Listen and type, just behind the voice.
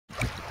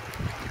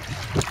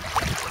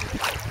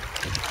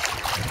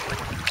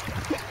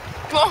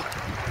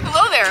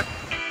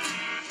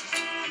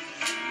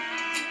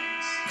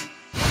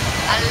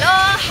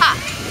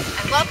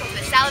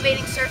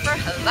Salivating Surfer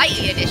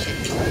Hawaii edition.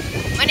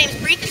 My name is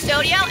Bree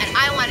Custodio, and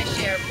I want to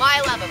share my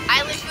love of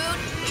island food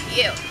with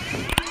you.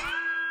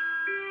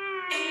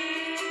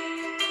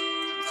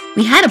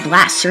 We had a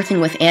blast surfing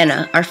with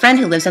Anna, our friend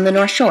who lives on the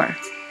North Shore.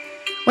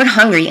 We're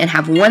hungry and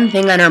have one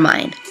thing on our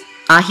mind,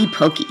 ahi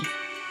poke.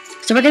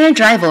 So we're going to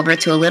drive over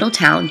to a little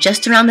town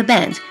just around the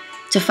bend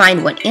to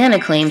find what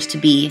Anna claims to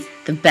be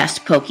the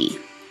best poke.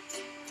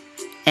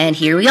 And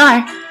here we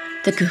are,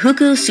 the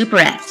Kahuku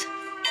Superette.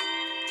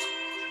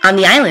 On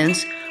the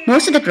islands,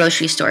 most of the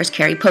grocery stores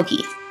carry poke,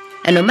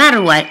 and no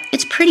matter what,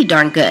 it's pretty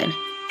darn good.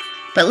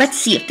 But let's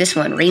see if this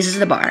one raises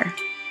the bar.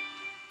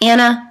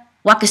 Anna,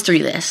 walk us through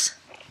this.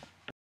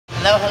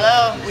 Hello,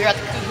 hello. We're at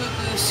the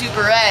Kahuku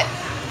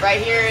Superette. Right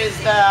here is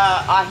the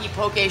ahi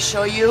poke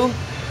shoyu,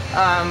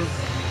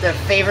 the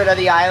favorite of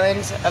the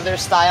island of their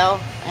style.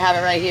 I have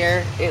it right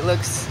here. It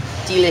looks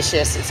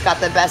delicious. It's got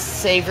the best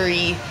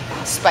savory,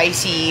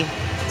 spicy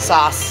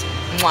sauce.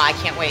 Mwah, I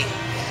can't wait.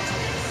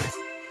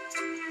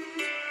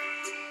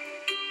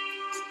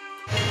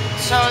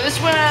 So this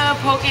one,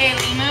 poke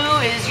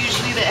limu, is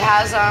usually that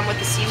has with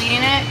the seaweed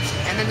in it,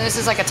 and then this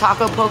is like a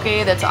taco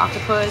poke that's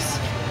octopus.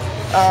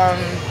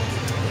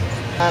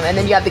 And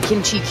then you have the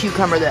kimchi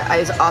cucumber that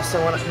is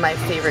also one of my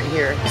favorite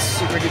here. It's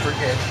super duper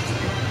good.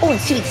 Oh,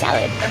 and sweet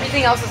salad.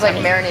 Everything else is like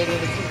marinating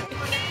the cucumber.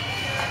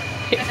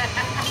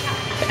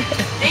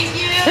 Thank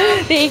you.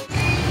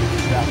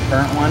 That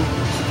burnt one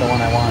is the one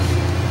I want.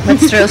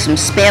 Let's throw some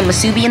spam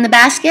musubi in the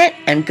basket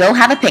and go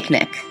have a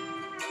picnic.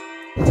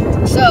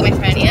 So my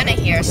friend Anna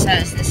here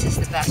says this is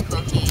the best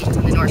poke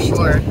on the North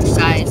Shore,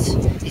 besides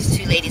these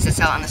two ladies that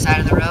sell it on the side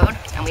of the road,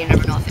 and we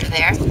never know if they're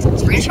there. So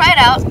we're gonna try it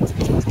out.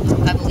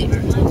 I believe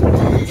her.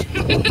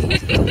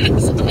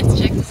 So let's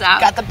check this out.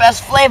 Got the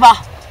best flavor.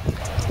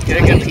 Get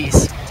a good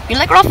piece. You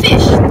like raw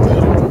fish?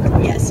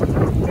 Yes.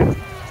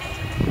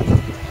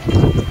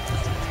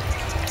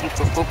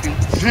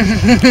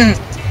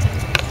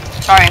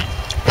 Sorry,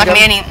 not gonna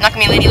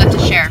be a lady left to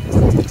share.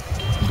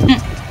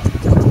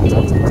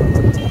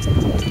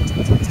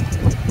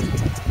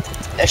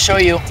 I show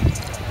you.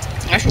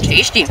 That's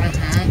tasty.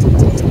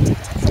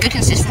 Good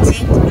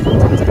consistency.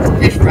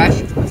 Very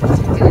fresh.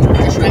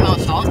 Just right amount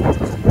of salt.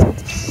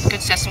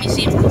 Good sesame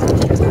seed.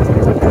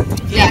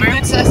 Yeah,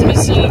 good sesame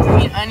seed,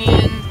 green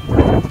onion.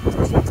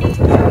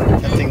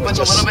 That thing was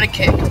With a little bit of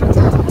kick. I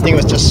think it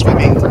was just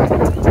swimming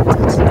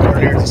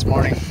earlier this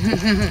morning.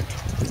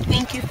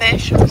 Thank you,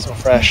 fish. So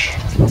fresh.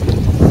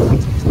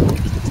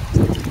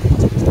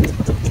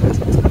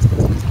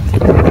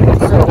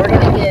 So we're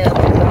gonna give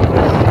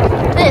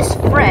this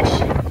fresh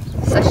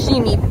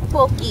sashimi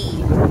poke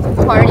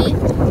party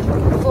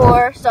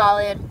 4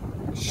 solid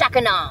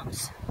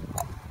shakanams.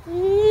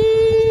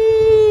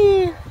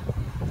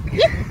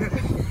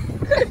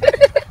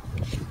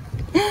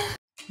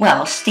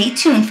 Well, stay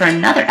tuned for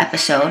another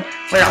episode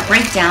where I'll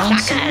break down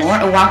some more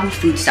Oahu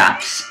food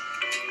stops.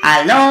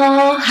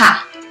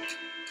 Aloha!